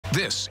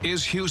This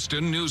is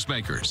Houston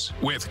Newsmakers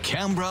with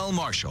Khambrel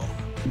Marshall.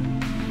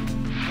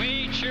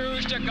 We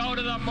choose to go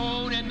to the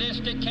moon in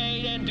this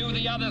decade and do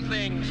the other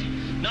things,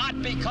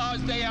 not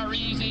because they are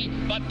easy,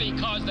 but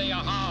because they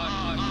are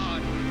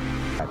hard.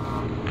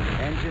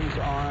 Engines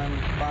on.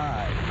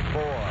 5,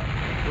 4,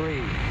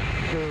 3,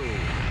 2.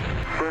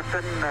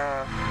 Listen,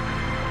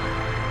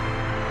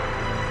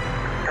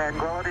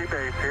 Tranquility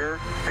Base here.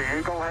 The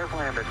Eagle has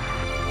landed.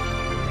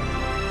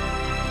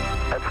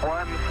 That's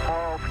one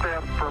small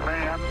step for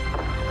man,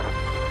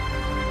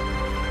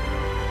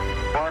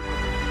 one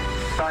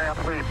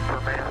giant leap for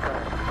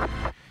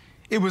mankind.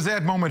 It was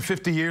that moment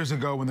 50 years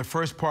ago when the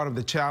first part of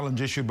the challenge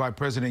issued by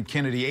President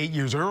Kennedy 8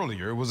 years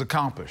earlier was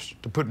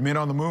accomplished, to put men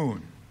on the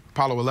moon.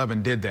 Apollo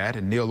 11 did that,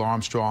 and Neil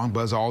Armstrong,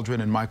 Buzz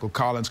Aldrin, and Michael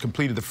Collins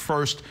completed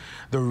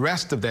the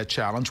rest of that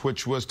challenge,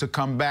 which was to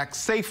come back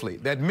safely.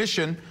 That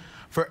mission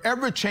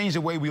forever changed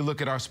the way we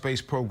look at our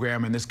space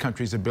program and this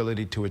country's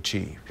ability to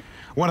achieve.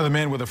 One of the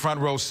men with a front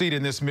row seat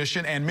in this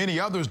mission, and many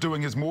others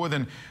doing his more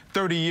than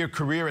 30-year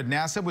career at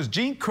NASA, was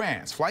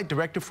Kranz, flight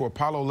director for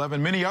Apollo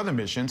 11, many other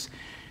missions.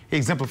 He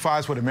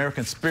exemplifies what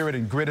American spirit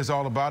and grit is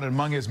all about, and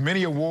among his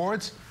many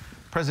awards,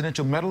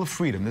 Presidential Medal of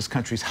Freedom, this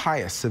country's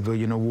highest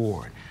civilian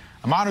award.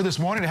 I'm honored this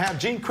morning to have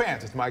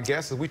Kranz as my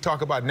guest as we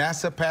talk about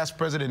NASA, past,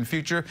 present, and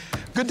future.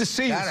 Good to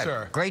see you,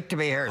 sir. Great to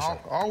be here, sir.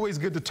 Always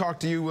good to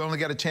talk to you. We only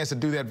got a chance to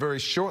do that very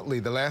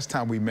shortly the last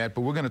time we met,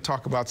 but we're going to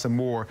talk about some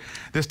more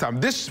this time.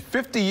 This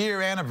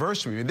 50-year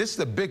anniversary, this is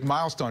a big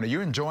milestone. Are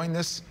you enjoying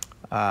this?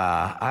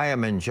 I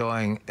am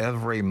enjoying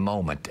every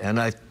moment, and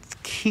the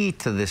key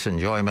to this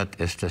enjoyment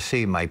is to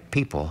see my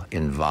people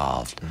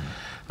involved.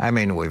 I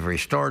mean, we've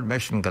restored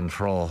mission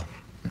control.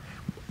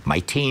 My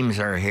teams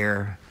are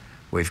here.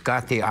 We've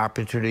got the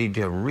opportunity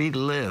to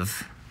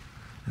relive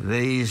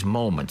these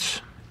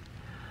moments,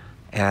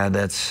 and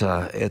it's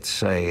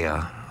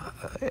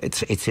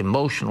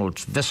emotional,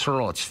 it's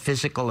visceral, it's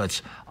physical.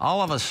 It's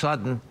all of a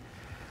sudden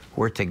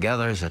we're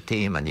together as a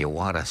team, and you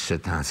want to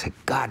sit down and say,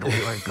 "God, we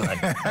were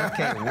good."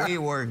 Okay, we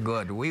were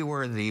good. We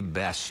were the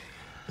best.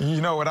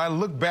 You know, when I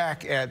look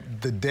back at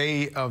the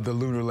day of the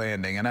lunar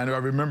landing, and I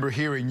remember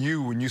hearing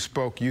you when you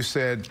spoke, you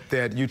said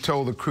that you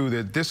told the crew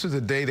that this was a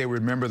day they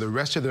remember the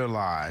rest of their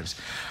lives.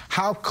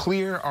 How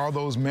clear are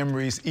those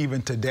memories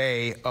even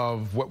today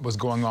of what was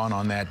going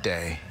on that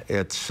day?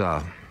 It's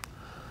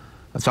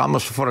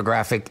almost a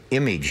photographic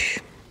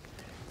image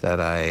that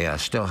I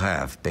still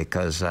have,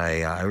 because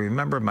I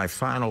remember my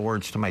final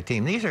words to my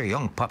team. These are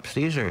young pups.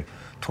 These are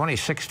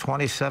 26,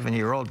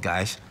 27-year-old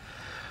guys.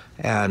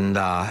 And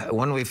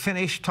when we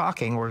finish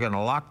talking, we're going to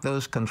lock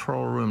those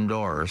control room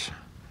doors,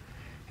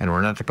 and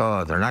they're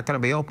not going to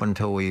be open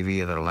until we've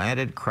either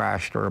landed,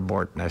 crashed, or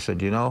aborted. And I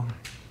said, you know,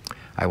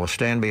 I will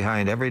stand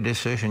behind every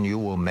decision you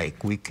will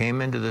make. We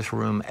came into this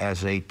room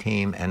as a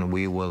team, and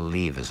we will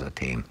leave as a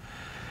team.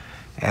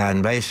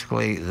 And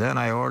basically, then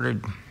I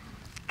ordered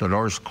the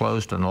doors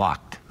closed and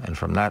locked. And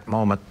from that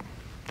moment,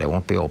 they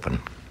won't be open.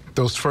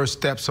 Those first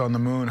steps on the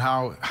moon,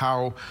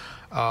 how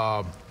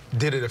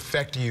did it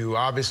affect you?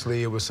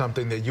 Obviously, it was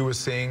something that you were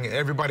seeing,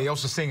 everybody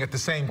else was seeing at the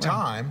same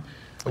time,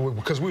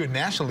 because we were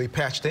nationally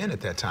patched in at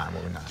that time,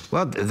 were we not?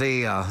 Well,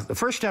 the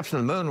first steps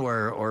on the moon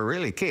were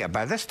really key.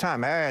 By this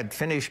time, I had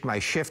finished my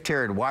shift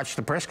here and watched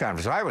the press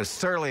conference. I was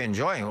thoroughly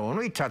enjoying it. When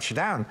we touched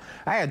down,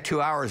 I had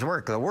 2 hours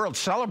work. The world's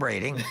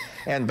celebrating,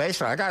 and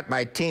basically, I got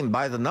my team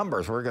by the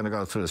numbers. We're going to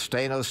go through the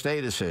stay, no stay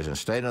decision,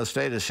 stay, no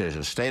stay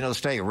decision, stay, no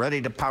stay,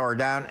 ready to power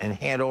down and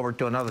hand over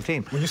to another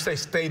team. When you say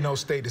stay, no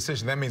stay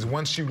decision, that means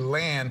once you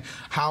land,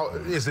 how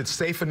is it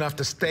safe enough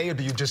to stay, or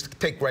do you just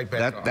take right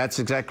back off? That's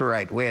exactly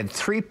right. We had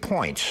 3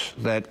 points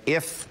that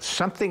if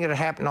something had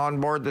happened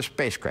on board the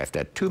spacecraft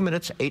at 2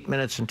 minutes, 8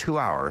 minutes, and 2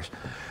 hours,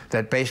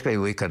 that basically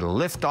we could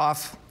lift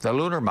off the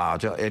lunar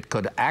module. It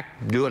could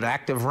do an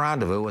active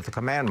rendezvous with the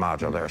command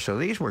module there. So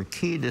these were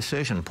key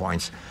decision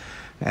points.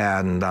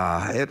 And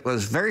it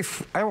was very,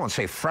 I won't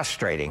say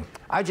frustrating.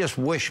 I just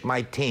wish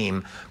my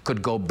team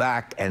could go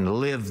back and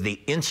live the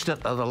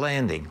instant of the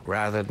landing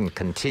rather than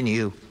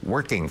continue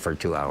working for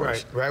 2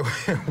 hours. Right.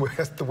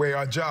 That's the way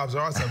our jobs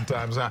are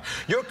sometimes.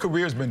 Your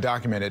career's been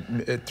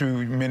documented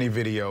through many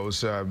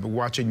videos,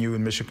 watching you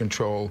in Mission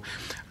Control.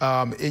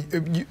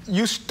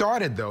 You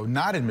started, though,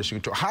 not in Mission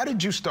Control. How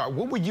did you start?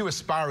 What were you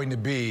aspiring to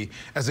be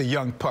as a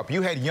young pup?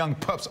 You had young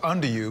pups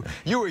under you.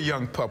 You were a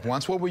young pup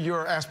once. What were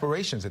your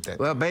aspirations at that time?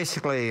 Well,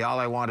 basically, all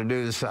I wanted to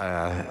do is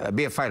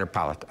be a fighter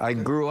pilot. I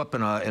grew up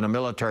in a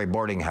military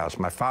boarding house.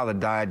 My father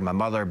died. My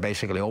mother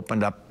basically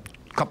opened up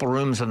a couple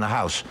rooms in the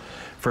house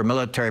for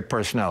military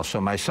personnel. So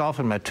myself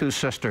and my 2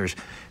 sisters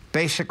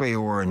basically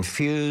were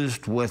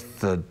infused with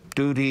the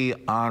duty,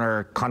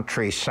 honor,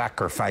 country,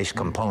 sacrifice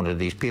component of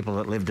these people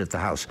that lived at the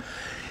house.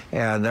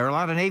 And there are a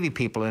lot of Navy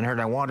people in here,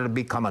 and I wanted to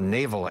become a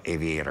naval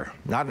aviator.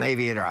 Not an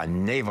aviator, a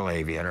naval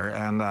aviator.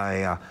 And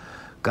I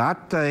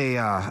got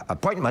the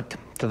appointment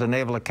to the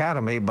Naval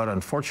Academy, but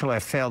unfortunately I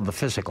failed the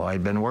physical.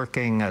 I'd been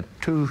working at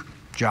 2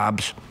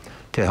 jobs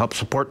to help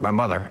support my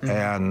mother,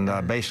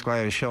 and basically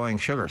I was showing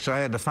sugar, so I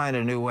had to find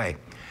a new way.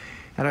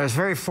 And I was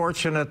very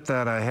fortunate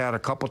that I had a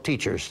couple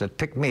teachers that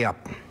picked me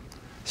up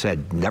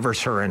said, never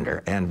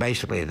surrender. And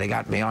basically, they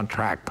got me on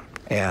track.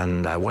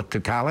 And I went to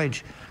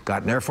college,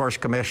 got an Air Force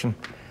commission,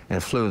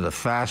 and flew the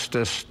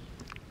fastest,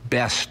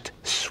 best,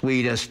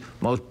 sweetest,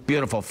 most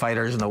beautiful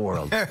fighters in the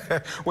world.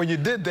 Well, you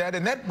did that,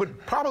 and that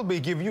would probably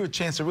give you a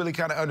chance to really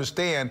kind of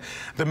understand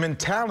the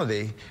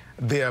mentality,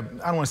 I don't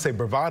want to say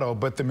bravado,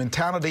 but the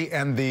mentality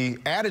and the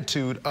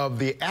attitude of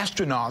the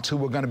astronauts who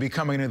were going to be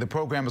coming into the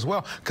program as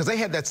well, because they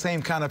had that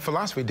same kind of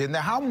philosophy, didn't they?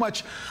 How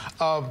much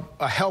of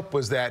a help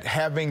was that,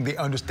 having the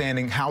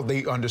understanding how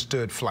they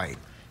understood flight?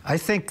 I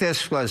think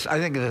this was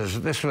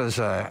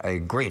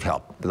a great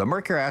help. The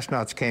Mercury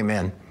astronauts came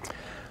in,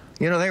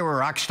 you know, they were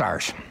rock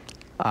stars.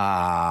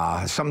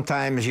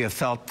 Sometimes you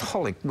felt,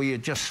 holy, will you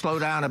just slow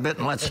down a bit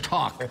and let's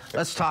talk.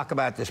 Let's talk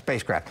about the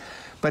spacecraft.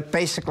 But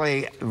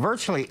basically,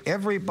 virtually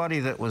everybody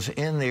that was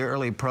in the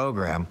early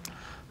program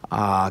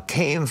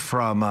came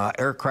from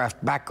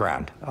aircraft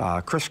background.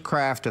 Chris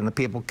Kraft and the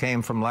people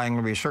came from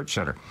Langley Research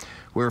Center.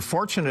 We were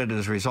fortunate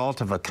as a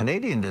result of a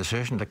Canadian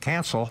decision to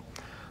cancel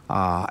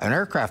an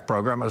aircraft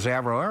program as the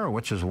Avro Aero,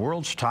 which is the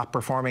world's top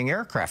performing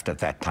aircraft at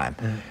that time.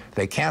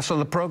 They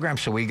canceled the program,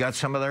 so we got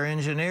some of their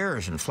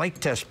engineers and flight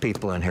test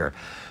people in here.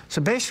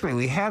 So basically,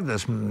 we have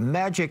this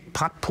magic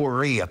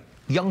potpourri of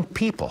young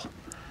people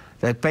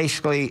that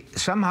basically,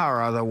 somehow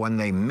or other, when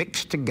they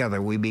mixed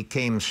together, we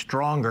became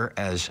stronger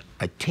as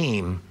a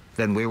team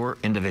than we were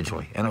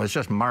individually. And it was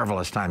just a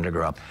marvelous time to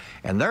grow up.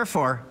 And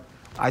therefore,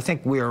 I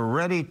think we are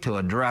ready to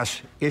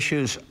address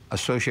issues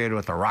associated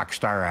with the rock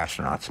star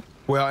astronauts.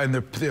 Well, and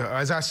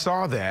as I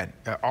saw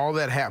that, all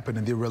that happened,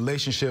 and the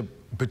relationship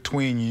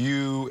between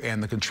you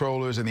and the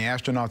controllers and the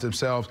astronauts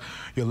themselves,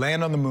 you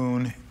land on the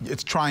moon,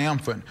 it's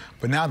triumphant.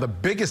 But now the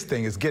biggest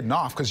thing is getting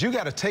off, because you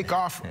got to take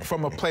off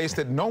from a place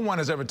that no one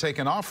has ever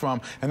taken off from,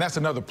 and that's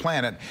another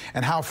planet.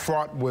 And how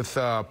fraught with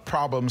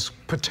problems,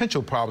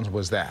 potential problems,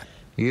 was that?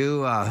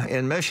 You,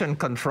 in mission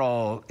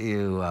control,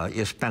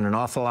 you spend an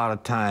awful lot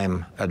of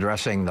time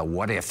addressing the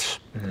what-ifs.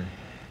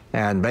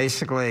 And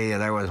basically,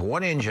 there was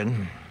one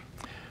engine,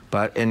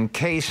 but in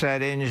case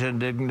that engine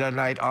didn't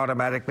ignite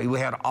automatically, we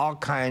had all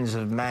kinds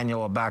of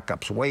manual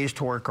backups, ways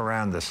to work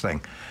around this thing.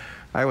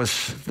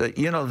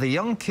 You know, the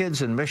young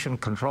kids in mission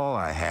control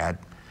I had,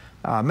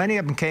 many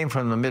of them came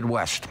from the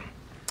Midwest.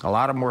 A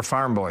lot of them were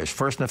farm boys,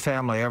 first in the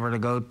family ever to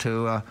go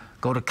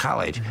to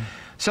college.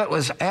 So it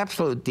was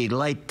absolute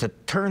delight to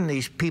turn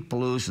these people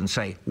loose and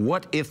say,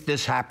 what if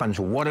this happens?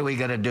 What are we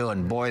going to do?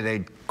 And boy,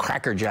 they'd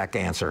crackerjack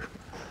answer.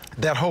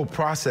 That whole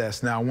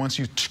process now, once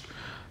you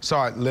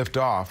saw it lift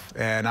off,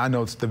 and I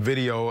know it's the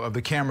video of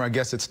the camera, I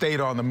guess it stayed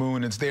on the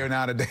moon, it's there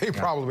now today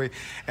probably,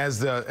 as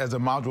the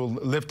module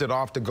lifted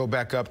off to go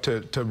back up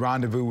to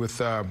rendezvous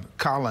with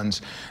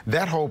Collins.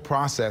 That whole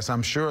process,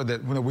 I'm sure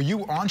that, were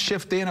you on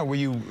shift then, or were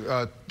you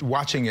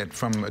watching it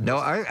from a distance? No,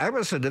 I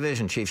was a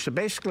division chief, so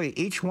basically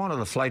each one of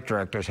the flight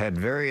directors had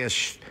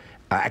various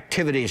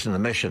activities in the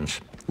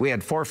missions. We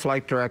had 4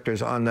 flight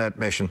directors on that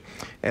mission,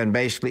 and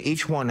basically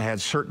each one had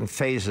certain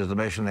phases of the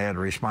mission they had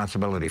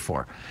responsibility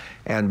for.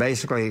 And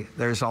basically,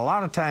 there's a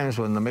lot of times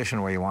in the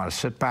mission where you want to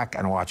sit back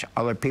and watch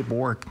other people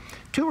work.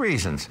 2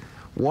 reasons.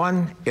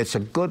 One, it's a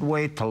good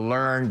way to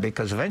learn,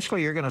 because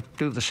eventually you're going to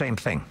do the same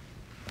thing.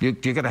 You're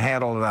going to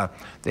handle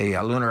the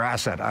lunar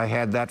asset. I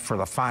had that for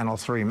the final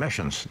 3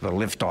 missions, the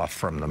liftoff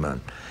from the moon.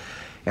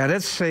 And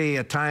it's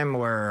a time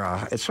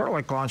where it's sort of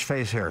like launch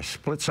phase here.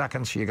 Split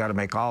seconds, you got to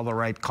make all the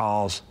right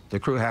calls. The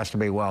crew has to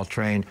be well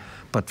trained.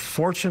 But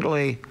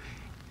fortunately,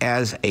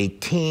 as a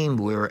team,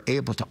 we were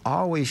able to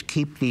always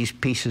keep these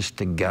pieces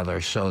together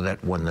so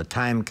that when the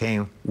time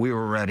came, we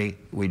were ready,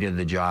 we did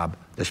the job,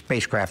 the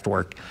spacecraft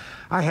worked.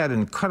 I had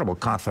incredible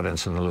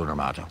confidence in the lunar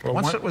module. Well,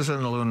 once it was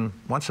in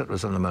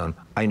the moon,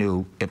 I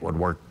knew it would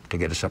work to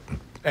get us up.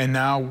 And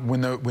now,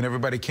 when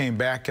everybody came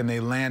back and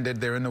they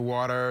landed, they're in the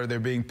water, they're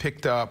being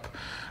picked up.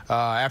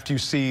 After you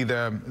see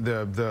the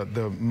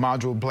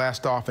module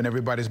blast off and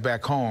everybody's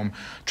back home,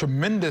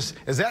 tremendous.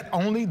 Is that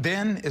only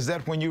then? Is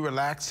that when you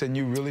relax and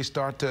you really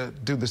start to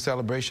do the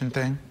celebration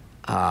thing?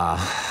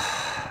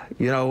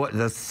 You know,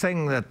 the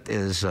thing that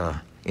is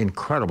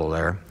incredible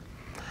there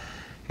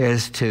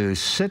is to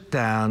sit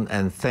down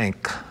and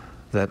think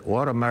that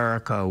what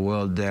America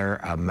will dare,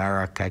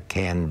 America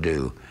can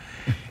do.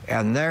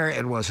 And there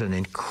it was an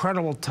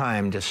incredible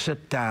time to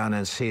sit down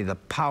and see the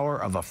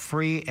power of a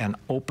free and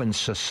open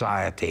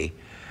society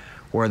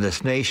where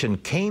this nation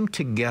came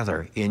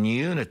together in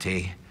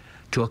unity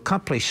to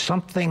accomplish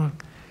something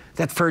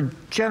that for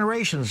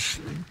generations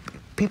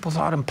people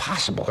thought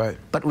impossible. Right.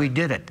 But we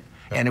did it,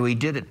 and we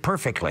did it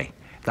perfectly.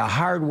 The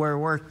hardware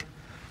worked.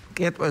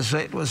 It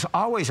was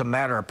always a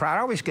matter of pride.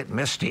 I always get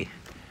misty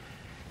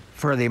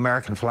for the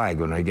American flag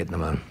when I get in the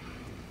moon.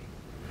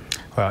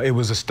 It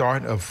was a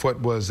start of what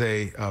was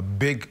a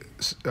big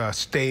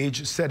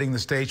stage, setting the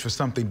stage for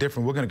something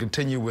different. We're going to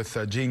continue with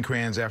Gene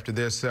Kranz after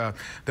this. The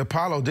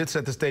Apollo did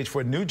set the stage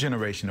for a new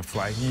generation of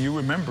flight. You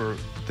remember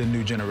the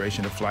new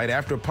generation of flight.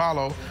 After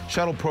Apollo,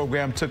 shuttle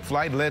program took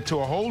flight, led to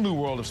a whole new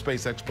world of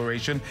space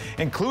exploration,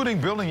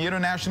 including building the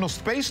International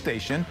Space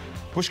Station,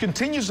 which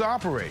continues to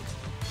operate.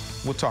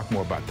 We'll talk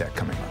more about that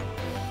coming up.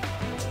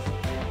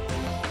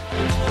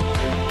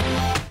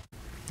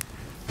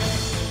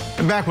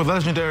 And back with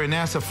legendary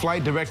NASA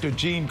flight director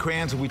Gene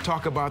Kranz, we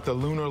talk about the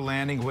lunar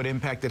landing, what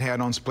impact it had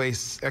on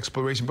space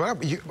exploration.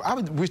 But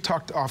we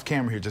talked off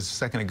camera here just a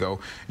second ago.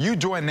 You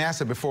joined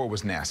NASA before it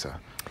was NASA.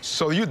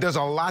 So there's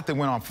a lot that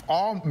went on.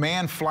 All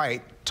manned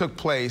flight took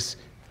place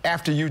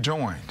after you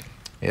joined.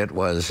 It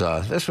was,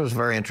 this was a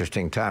very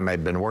interesting time.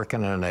 I'd been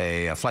working in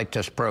a flight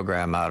test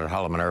program out at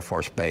Holloman Air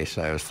Force Base.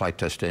 I was flight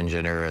test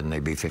engineer in the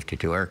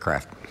B-52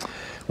 aircraft.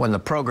 When the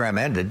program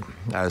ended,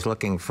 I was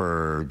looking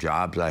for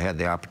jobs. I had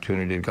the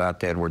opportunity to go out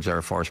to Edwards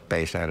Air Force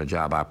Base. I had a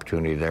job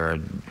opportunity there.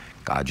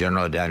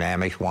 General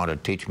Dynamics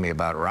wanted to teach me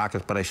about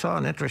rockets, but I saw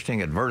an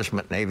interesting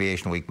advertisement in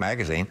Aviation Week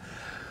magazine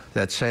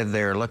that said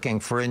they're looking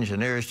for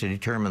engineers to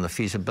determine the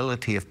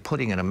feasibility of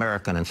putting an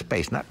American in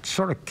space. And that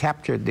sort of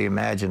captured the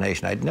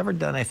imagination. I'd never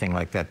done anything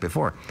like that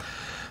before.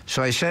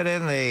 So I sent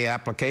in the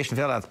application,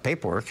 filled out the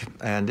paperwork,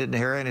 and didn't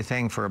hear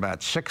anything for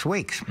about 6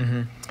 weeks.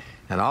 Mm-hmm.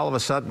 And all of a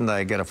sudden,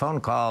 I get a phone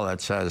call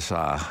that says,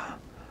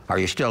 are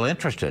you still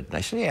interested? And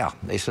I said, yeah.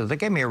 They said, they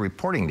gave me a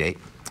reporting date.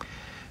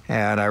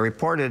 And I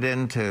reported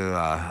into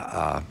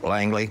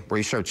Langley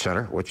Research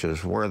Center, which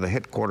is where the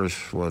headquarters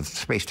was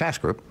Space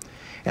Task Group.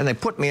 And they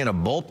put me in a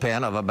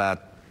bullpen of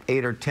about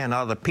 8 or 10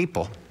 other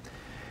people.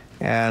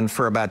 And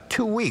for about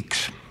 2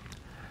 weeks,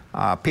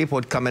 people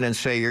would come in and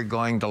say, you're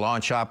going to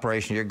launch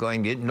operation, you're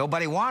going to...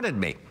 Nobody wanted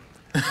me.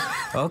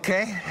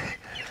 Okay?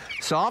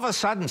 So all of a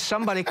sudden,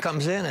 somebody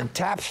comes in and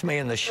taps me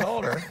in the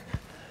shoulder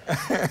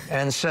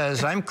and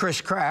says, I'm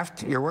Chris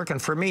Kraft, you're working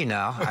for me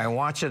now. I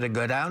want you to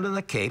go down to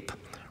the Cape,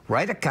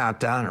 write a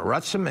countdown,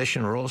 write some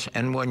mission rules,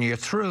 and when you're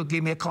through,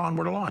 give me a call and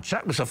we're to launch.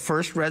 That was the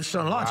first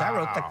Redstone launch. Wow. I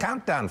wrote the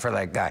countdown for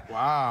that guy.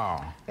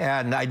 Wow.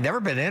 And I'd never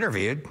been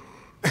interviewed.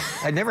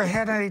 I never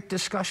had any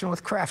discussion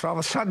with Kraft. All of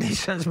a sudden, he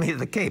sends me to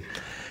the Cape.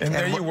 And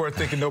there you were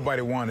thinking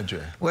nobody wanted you.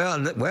 Well,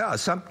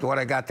 when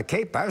I got the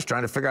Cape, I was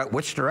trying to figure out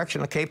which direction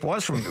the Cape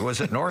was from.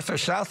 Was it north or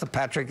south of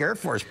Patrick Air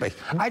Force Base?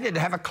 I didn't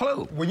have a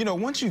clue. Well, you know,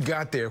 once you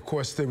got there, of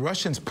course, the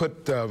Russians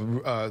put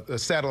a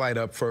satellite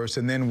up first,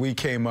 and then we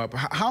came up.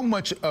 How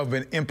much of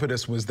an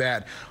impetus was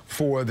that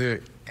for the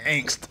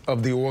angst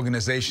of the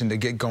organization to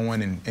get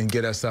going and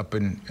get us up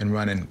and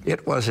running?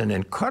 It was an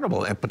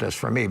incredible impetus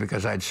for me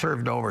because I'd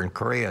served over in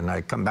Korea, and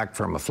I'd come back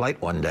from a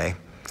flight one day,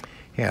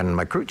 and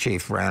my crew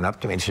chief ran up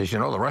to me and says, you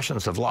know, the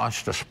Russians have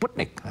launched a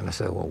Sputnik. And I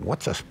said, well,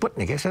 what's a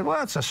Sputnik? He said,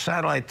 well, it's a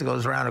satellite that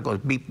goes around, it goes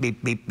beep,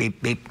 beep, beep,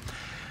 beep, beep.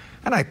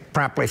 And I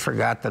promptly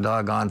forgot the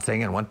doggone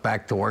thing and went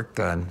back to work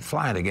and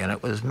flying again.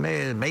 It was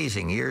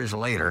amazing. Years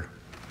later,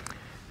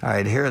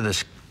 I'd hear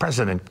this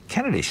President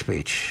Kennedy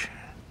speech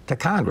to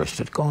Congress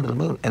that's going to the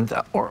moon. And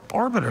the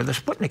orbiter, the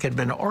Sputnik, had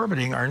been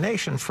orbiting our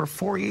nation for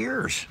 4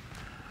 years.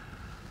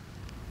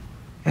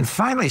 And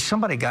finally,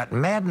 somebody got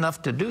mad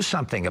enough to do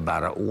something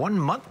about it. 1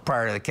 month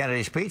prior to the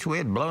Kennedy speech, we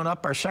had blown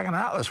up our second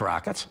Atlas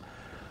rockets.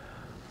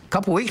 A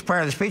couple weeks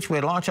prior to the speech, we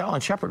had launched Alan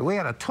Shepard. We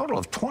had a total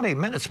of 20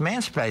 minutes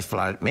main space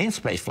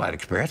flight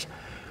experience.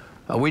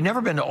 We'd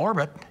never been to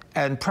orbit.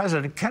 And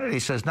President Kennedy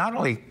says, not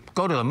only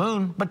go to the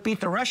moon, but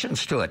beat the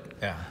Russians to it.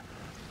 Yeah.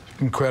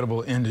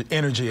 Incredible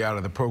energy out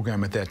of the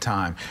program at that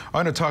time.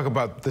 I'm going to talk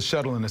about the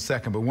shuttle in a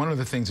second, but one of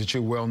the things that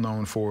you're well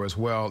known for as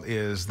well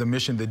is the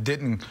mission that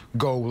didn't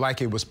go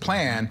like it was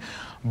planned,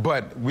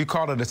 but we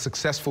called it a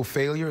successful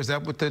failure. Is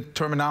that what the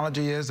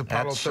terminology is?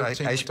 Apollo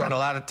 13? I spent a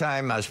lot of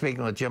time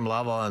speaking with Jim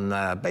Lovell,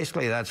 and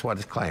basically that's what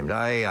it's claimed.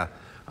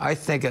 I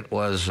think it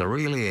was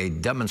really a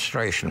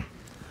demonstration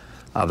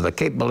of the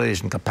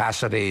capabilities and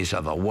capacities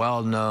of a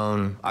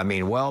well-known,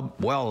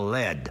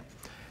 well-led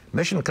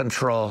mission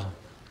control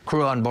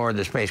crew on board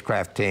the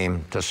spacecraft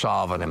team to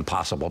solve an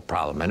impossible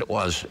problem. And it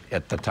was,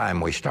 at the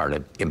time we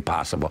started,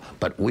 impossible.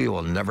 But we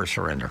will never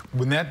surrender.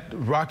 When that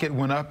rocket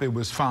went up, it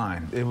was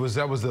fine. That was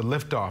the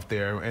liftoff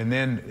there. And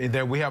then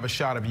there we have a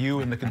shot of you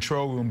in the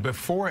control room.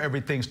 Before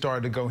everything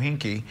started to go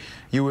hinky,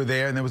 you were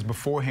there, and that was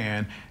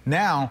beforehand.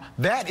 Now,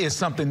 that is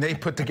something they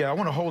put together. I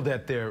want to hold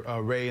that there,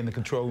 Ray, in the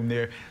control room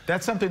there.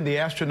 That's something the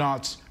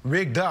astronauts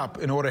rigged up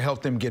in order to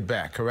help them get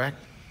back, correct?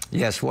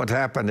 Yes, what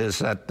happened is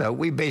that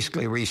we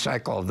basically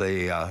recycled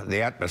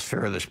the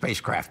atmosphere of the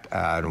spacecraft.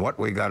 And what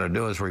we got to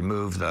do is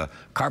remove the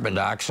carbon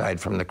dioxide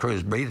from the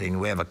crew's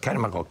breathing. We have a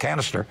chemical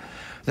canister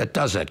that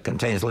does it,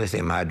 contains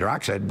lithium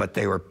hydroxide, but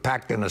they were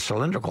packed in a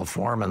cylindrical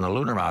form in the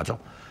lunar module.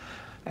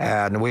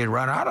 And we had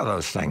run out of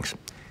those things.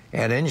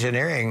 And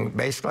engineering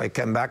basically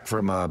came back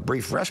from a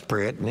brief rest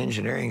period, and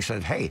engineering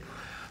said, hey,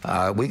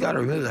 we got to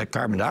remove that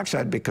carbon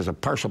dioxide because the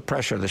partial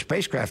pressure of the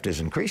spacecraft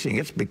is increasing.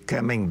 It's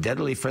becoming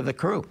deadly for the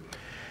crew.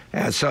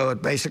 And so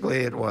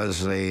it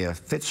was the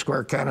fit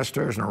square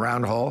canisters and a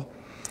round hole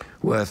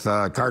with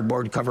a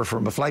cardboard cover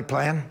from a flight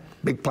plan,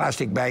 big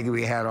plastic baggie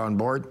we had on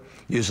board,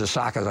 use the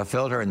sock as a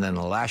filter, and then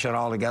lash it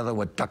all together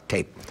with duct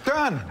tape.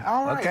 Done.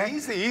 All right. Okay.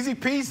 Easy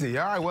peasy.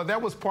 All right. Well,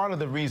 that was part of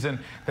the reason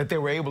that they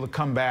were able to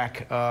come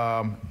back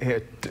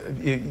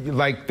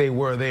like they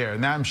were there.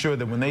 Now, I'm sure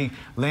that when they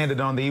landed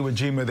on the Iwo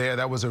Jima there,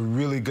 that was a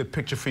really good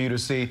picture for you to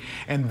see.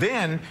 And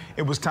then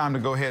it was time to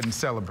go ahead and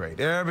celebrate.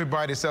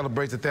 Everybody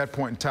celebrates at that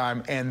point in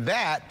time. And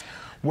that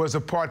was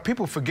a part.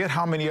 People forget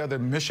how many other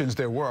missions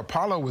there were.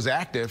 Apollo was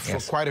active for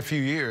quite a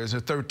few years,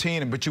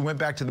 13, but you went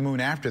back to the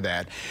moon after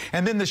that.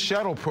 And then the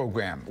shuttle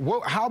program.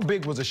 How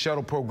big was the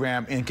shuttle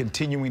program in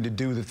continuing to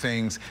do the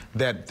things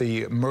that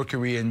the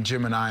Mercury and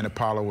Gemini and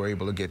Apollo were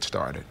able to get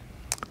started?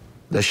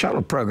 The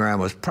shuttle program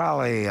was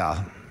probably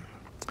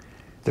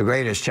the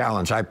greatest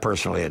challenge I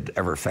personally had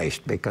ever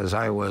faced, because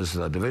I was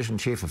the division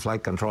chief of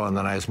flight control, and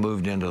then I was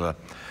moved into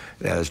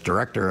as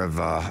director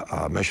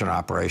of mission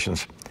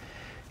operations.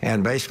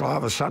 And basically, all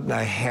of a sudden,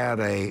 I had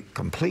a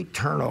complete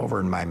turnover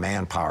in my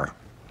manpower.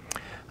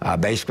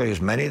 Basically, as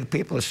many of the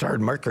people that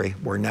started Mercury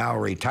were now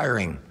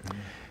retiring.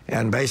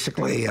 And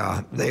basically,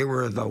 they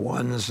were the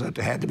ones that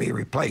had to be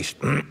replaced.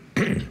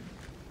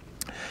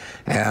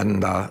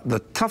 And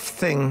the tough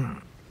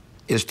thing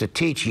is to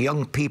teach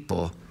young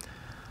people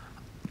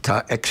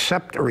to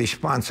accept a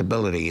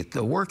responsibility.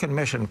 The work in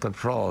mission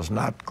control is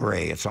not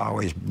gray. It's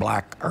always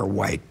black or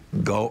white,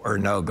 go or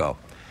no go.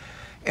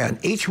 And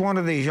each one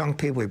of these young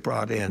people we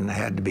brought in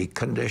had to be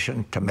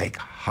conditioned to make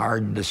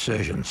hard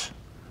decisions.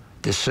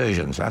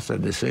 Decisions, that's a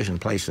decision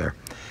place there.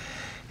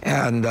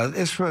 And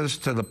this was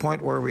to the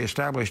point where we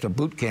established a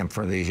boot camp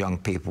for these young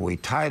people. We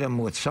tied them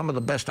with some of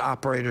the best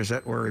operators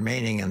that were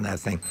remaining in that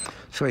thing.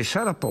 So we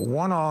set up a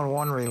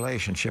one-on-one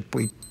relationship.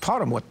 We taught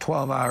them what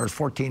 12 hours,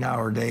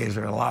 14-hour days,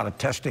 or a lot of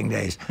testing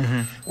days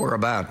were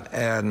about.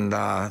 And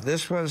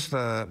this was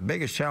the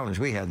biggest challenge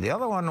we had. The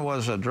other one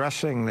was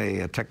addressing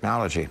the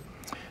technology,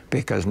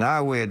 because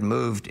now we had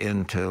moved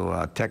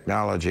into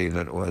technology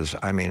that was,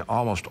 I mean,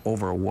 almost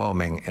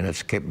overwhelming in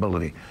its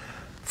capability.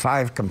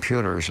 5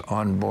 computers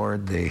on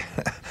board the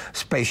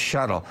space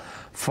shuttle.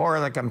 4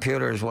 of the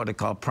computers, what they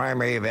call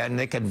primary event, and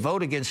they could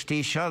vote against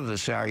each other to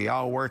say, are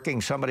y'all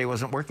working? Somebody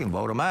wasn't working,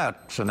 vote them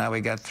out. So now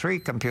we got 3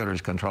 computers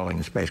controlling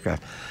the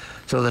spacecraft.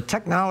 So the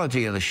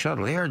technology of the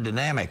shuttle, the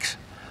aerodynamics,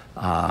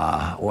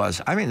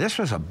 was, I mean, this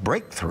was a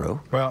breakthrough.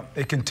 Well,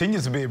 it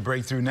continues to be a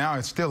breakthrough now.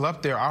 It's still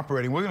up there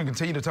operating. We're going to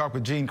continue to talk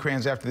with Gene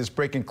Kranz after this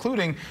break,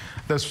 including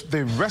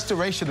the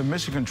restoration of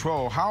mission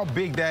control, how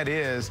big that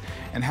is,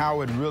 and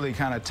how it really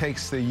kind of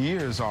takes the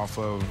years off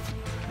of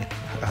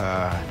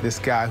this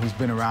guy who's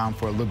been around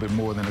for a little bit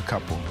more than a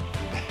couple.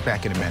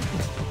 Back in a minute.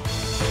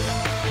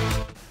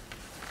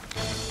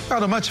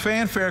 Well, a much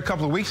fanfare a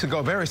couple of weeks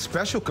ago, very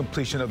special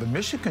completion of the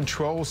Mission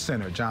Control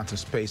Center, Johnson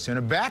Space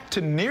Center, back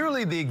to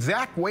nearly the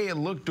exact way it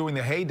looked during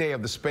the heyday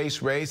of the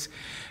space race.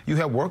 You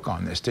had work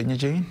on this, didn't you,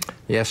 Gene?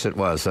 Yes, it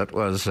was. That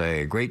was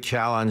a great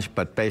challenge,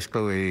 but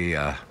basically we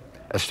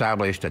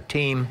established a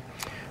team.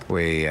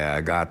 We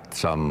got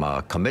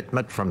some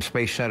commitment from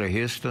Space Center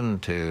Houston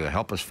to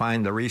help us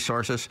find the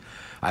resources.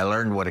 I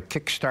learned what a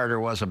Kickstarter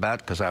was about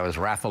because I was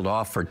raffled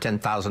off for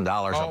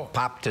 $10,000 a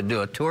pop to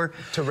do a tour.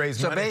 To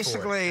raise money for it. So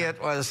basically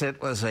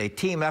it was a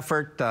team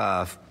effort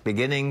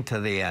beginning to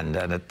the end,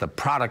 and the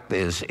product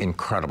is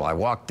incredible. I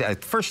walked, the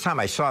first time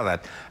I saw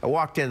that, I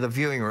walked into the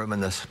viewing room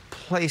and this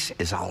place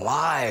is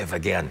alive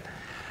again.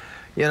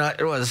 You know,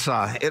 it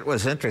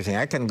was interesting.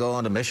 I can go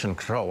into Mission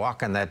Control,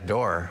 walk in that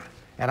door,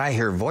 and I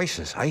hear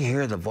voices. I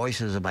hear the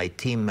voices of my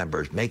team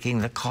members making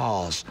the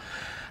calls.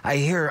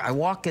 I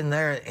walk in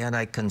there and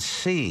I can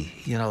see,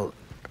 you know,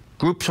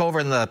 groups over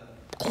in the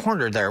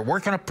corner there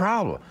working a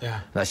problem.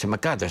 Yeah. And I said, my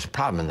God, there's a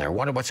problem in there.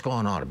 What's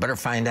going on? I better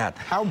find out.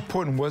 How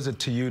important was it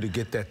to you to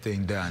get that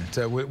thing done?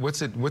 So what's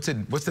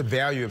the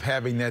value of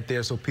having that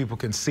there so people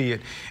can see it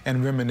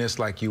and reminisce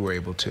like you were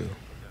able to?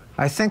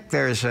 I think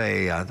there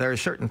are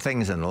certain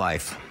things in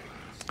life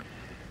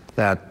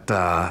that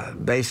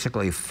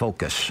basically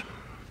focus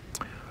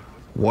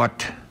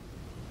what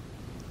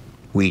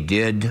we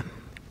did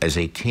as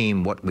a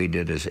team, what we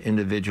did as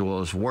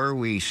individuals, where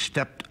we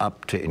stepped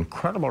up to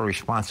incredible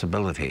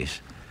responsibilities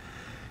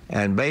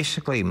and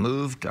basically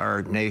moved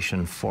our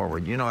nation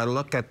forward. You know, I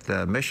look at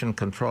the mission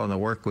control and the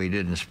work we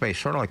did in space,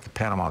 sort of like the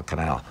Panama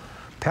Canal.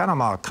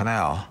 Panama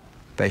Canal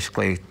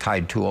basically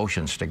tied 2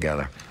 oceans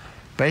together.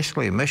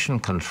 Basically,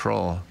 mission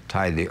control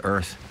tied the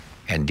Earth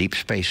and deep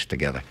space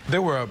together.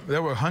 There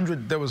was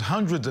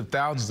hundreds of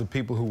thousands of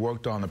people who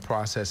worked on the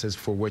processes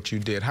for what you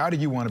did. How do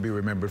you want to be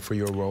remembered for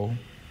your role?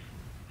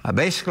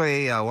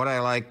 Basically, what I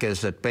like is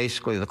that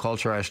basically the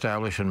culture I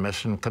established in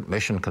mission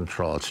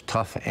control, it's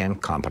tough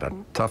and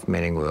competent. Tough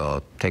meaning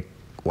we'll take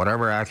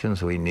whatever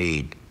actions we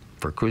need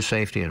for crew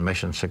safety and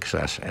mission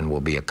success, and we'll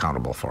be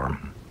accountable for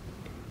them.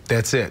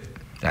 That's it?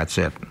 That's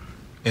it.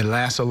 It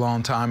lasts a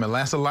long time. It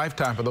lasts a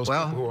lifetime for those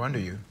people who are under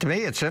you. To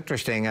me, it's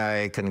interesting.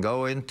 I can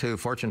go into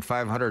Fortune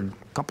 500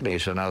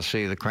 companies and I'll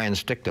see the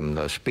Kranz dictum,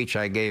 the speech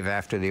I gave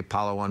after the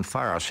Apollo 1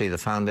 fire. I'll see the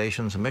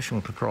foundations of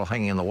mission control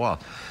hanging on the wall.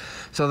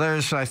 So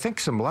there's, I think,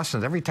 some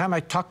lessons. Every time I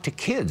talk to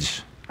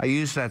kids, I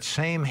use that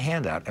same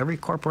handout, every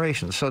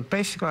corporation. So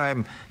basically,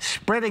 I'm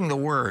spreading the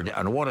word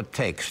on what it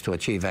takes to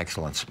achieve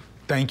excellence.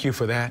 Thank you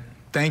for that.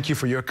 Thank you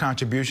for your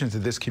contributions to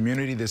this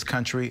community, this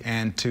country,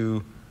 and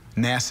to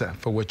NASA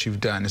for what you've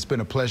done. It's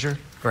been a pleasure.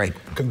 Great.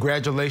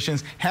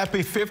 Congratulations.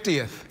 Happy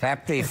 50th.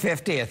 Happy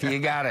 50th. You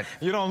got it.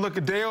 You don't look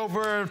a day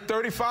over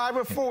 35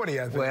 or 40,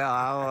 I think. Well,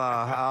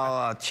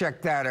 I'll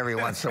check that every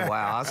once in a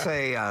while. I'll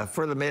say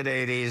for the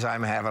mid-80s,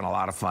 I'm having a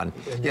lot of fun.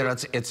 You know,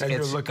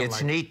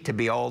 it's neat to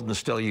be old and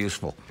still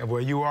useful.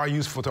 Well, you are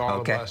useful to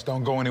all of us.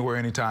 Don't go anywhere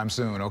anytime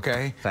soon,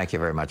 okay? Thank you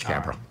very much,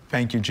 Khambrel. Right.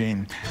 Thank you,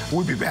 Gene.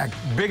 We'll be back.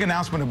 Big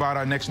announcement about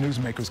our next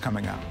Newsmakers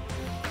coming up.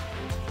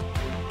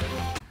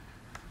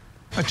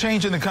 A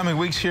change in the coming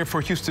weeks here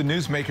for Houston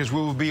Newsmakers.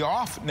 We will be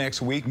off next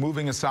week,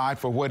 moving aside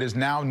for what is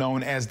now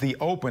known as the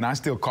Open. I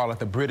still call it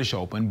the British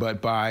Open,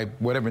 but by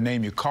whatever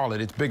name you call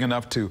it, it's big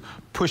enough to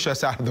push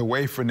us out of the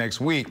way for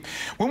next week.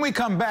 When we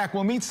come back,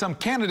 we'll meet some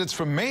candidates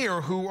for mayor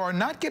who are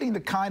not getting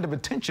the kind of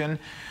attention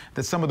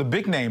that some of the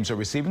big names are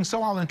receiving,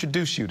 so I'll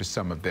introduce you to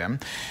some of them.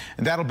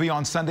 And that'll be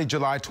on Sunday,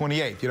 July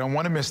 28th. You don't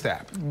want to miss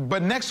that.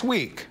 But next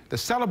week, the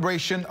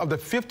celebration of the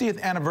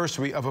 50th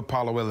anniversary of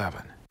Apollo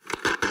 11.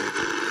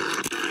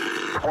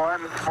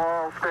 One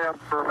small step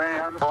for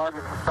man, one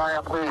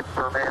giant leap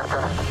for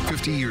mankind.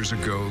 50 years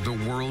ago, the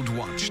world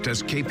watched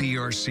as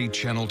KPRC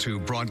Channel 2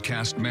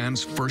 broadcast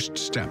man's first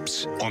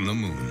steps on the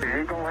moon.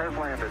 The Eagle has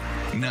landed.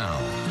 Now,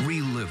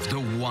 relive the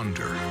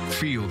wonder,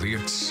 feel the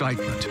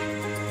excitement.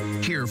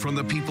 Hear from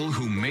the people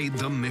who made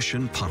the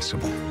mission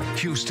possible.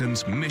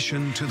 Houston's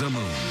mission to the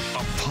moon,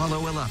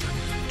 Apollo 11,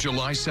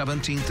 July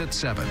 17th at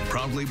 7.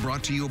 Proudly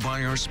brought to you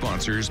by our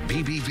sponsors,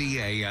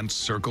 BBVA and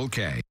Circle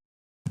K.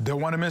 Don't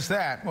want to miss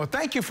that. Well,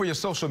 thank you for your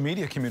social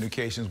media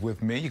communications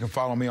with me. You can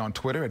follow me on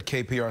Twitter at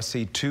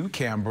KPRC2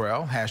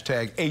 Khambrel,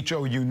 hashtag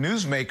HOU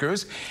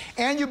Newsmakers.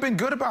 And you've been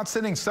good about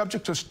sending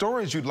subjects or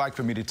stories you'd like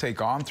for me to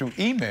take on through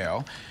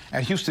email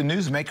at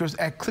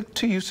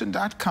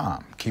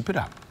HoustonNewsmakers@click2Houston.com. Keep it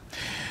up.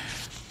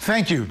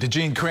 Thank you to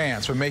Gene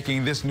Kranz for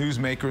making this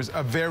Newsmakers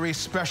a very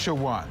special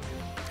one.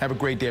 Have a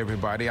great day,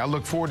 everybody. I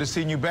look forward to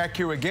seeing you back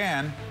here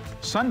again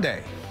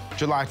Sunday,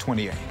 July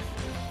 28th.